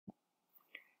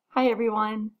Hi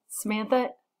everyone, Samantha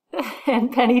and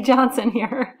Penny Johnson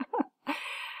here.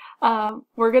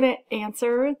 We're going to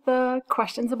answer the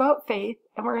questions about faith,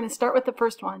 and we're going to start with the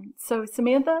first one. So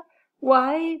Samantha,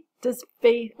 why is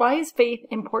faith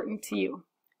important to you?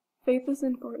 Faith is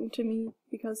important to me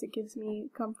because it gives me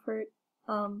comfort.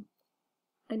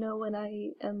 I know when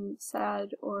I am sad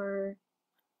or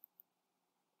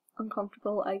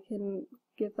uncomfortable, I can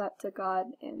give that to God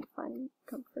and find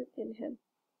comfort in Him.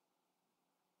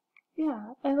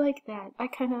 Yeah, I like that. I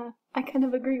kind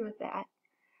of agree with that.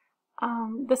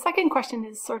 The second question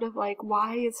is sort of like,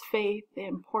 why is faith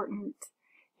important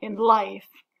in life?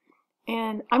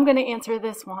 And I'm going to answer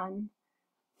this one.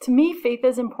 To me, faith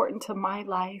is important to my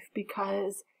life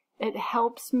because it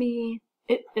helps me,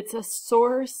 it's a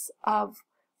source of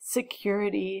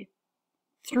security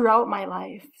throughout my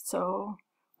life. So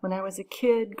when I was a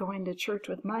kid, going to church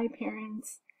with my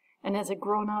parents, and as a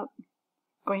grown-up,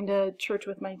 going to church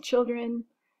with my children,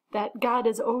 that God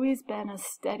has always been a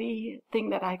steady thing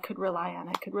that I could rely on.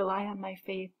 I could rely on my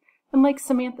faith. And like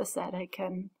Samantha said, I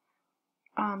can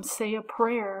say a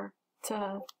prayer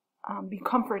to be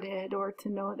comforted or to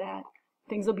know that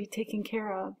things will be taken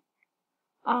care of.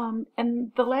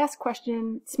 And the last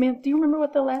question, Samantha, do you remember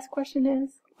what the last question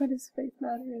is? Why does faith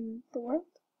matter in the world?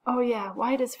 Oh yeah,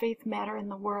 why does faith matter in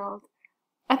the world?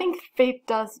 I think faith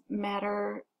does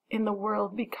matter in the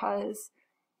world because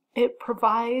it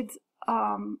provides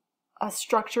a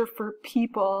structure for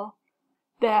people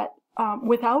that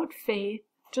without faith,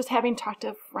 just having talked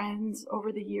to friends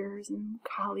over the years and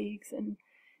colleagues and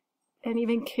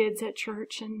even kids at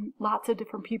church and lots of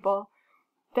different people,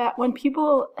 that when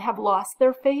people have lost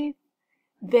their faith,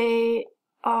 they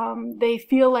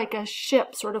feel like a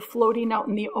ship sort of floating out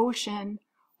in the ocean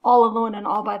all alone and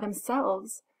all by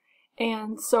themselves.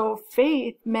 And so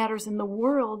faith matters in the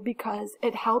world because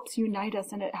it helps unite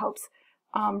us and it helps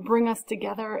bring us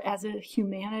together as a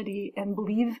humanity and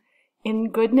believe in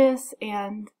goodness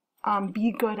and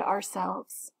be good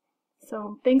ourselves.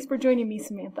 So thanks for joining me,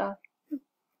 Samantha.